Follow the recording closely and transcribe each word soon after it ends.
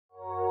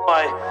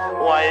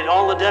Why,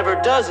 all it ever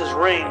does is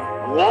rain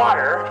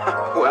water.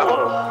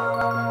 Well,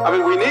 I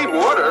mean, we need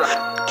water.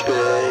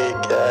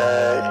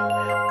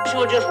 It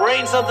would just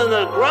rain something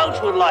that a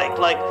grouch would like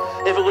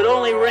if it would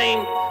only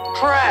rain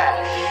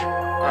trash.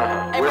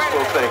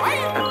 Wishful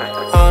thinking.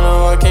 I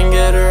know I can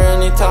get her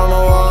anytime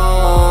I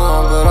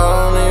want, but I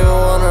don't even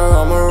want her,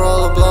 I'ma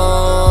roll a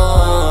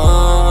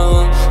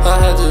blunt. I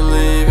had to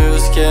leave, it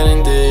was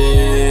getting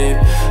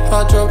deep.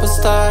 I drop a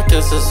stack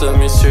at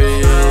Sesame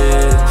Street.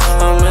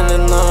 I'm in the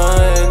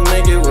night,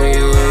 make it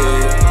weak.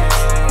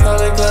 All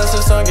the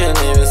glasses, I can't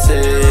even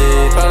see.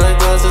 All the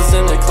glasses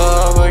in the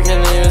club, I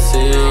can't even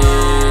see.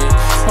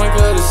 Might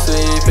go to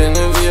sleep in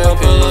the VIP. I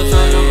pull up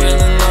in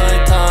the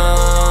nighttime.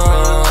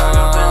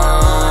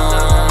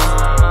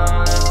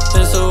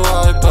 It's a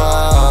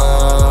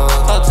wipeout.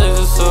 I take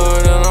the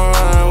sword and I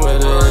run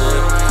with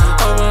it.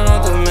 Open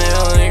up the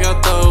mail, ain't got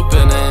dope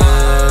in it.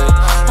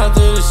 I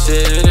do the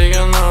shit, it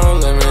got no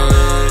limit.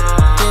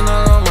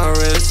 Peanut on my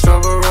wrist,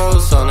 drop a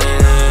rose on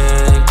it.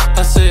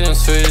 I see them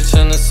switch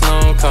and the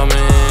snow coming. I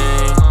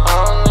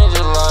don't need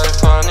your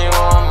life, I need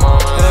one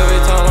moment. Every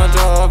time I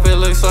drop, it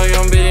looks like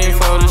I'm being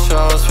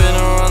photoshopped. Spin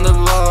around the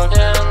block,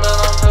 yeah, and then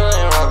I'm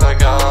feeling right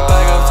back out.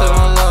 Back up to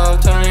my love,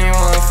 turning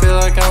on, feel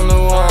like I'm the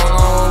one.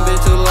 I won't be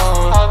too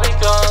long, I'll be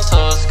gone, so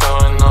what's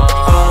going on?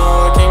 I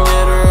know I can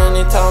get her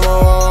anytime I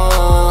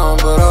want,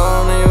 but I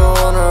don't even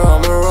want her,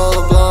 I'ma roll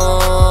a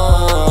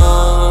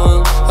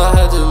blunt. I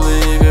had to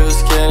leave, it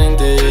was getting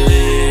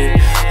deep.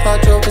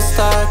 I drop a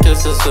stack at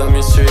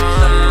Sesame Street.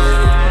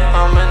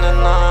 I'm in the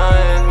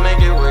night,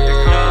 make it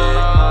weird.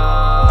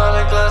 All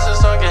the glasses,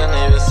 I can't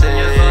even see.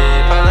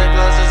 All the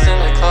glasses in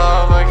the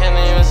club, I can't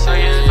even see. I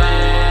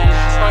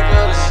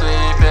go to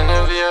sleep in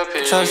the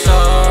VIP. Touch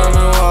arm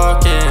and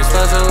walking,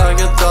 splashing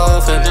like a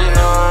dolphin. You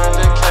know I'm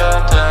the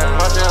captain,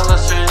 my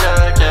jealous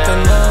jacket. The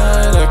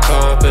night I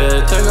cop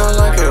it, took off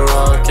like a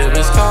rocket.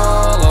 Miss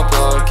call, I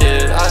block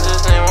it. I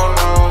just need one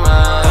moment.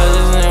 I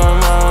just need one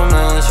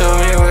moment. Show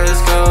me where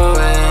it's going.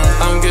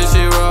 I'm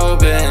Gucci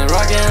robing,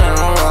 rocking and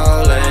I'm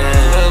rolling.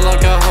 Feel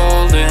like a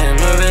holding,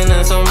 moving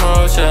in some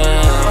motion.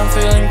 I'm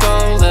feeling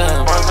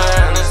golden, my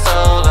fan is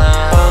stolen.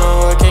 I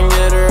know I can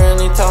get her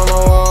anytime I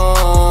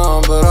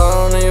want, but I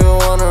don't even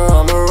want her,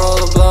 I'ma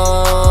roll a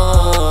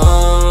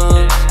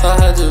blunt. I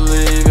had to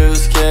leave, it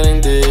was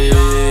getting deep.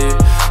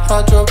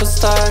 I drop a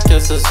stack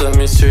at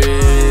Sesame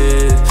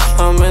Street.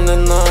 I'm in the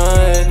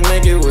night,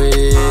 make it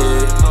weak.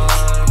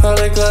 All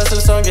the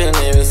glasses, I can't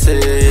even see.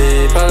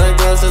 All the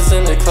glasses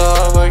in the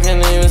club, I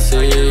can't even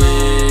see.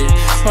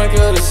 Might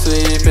go to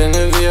sleep in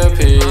the VIP.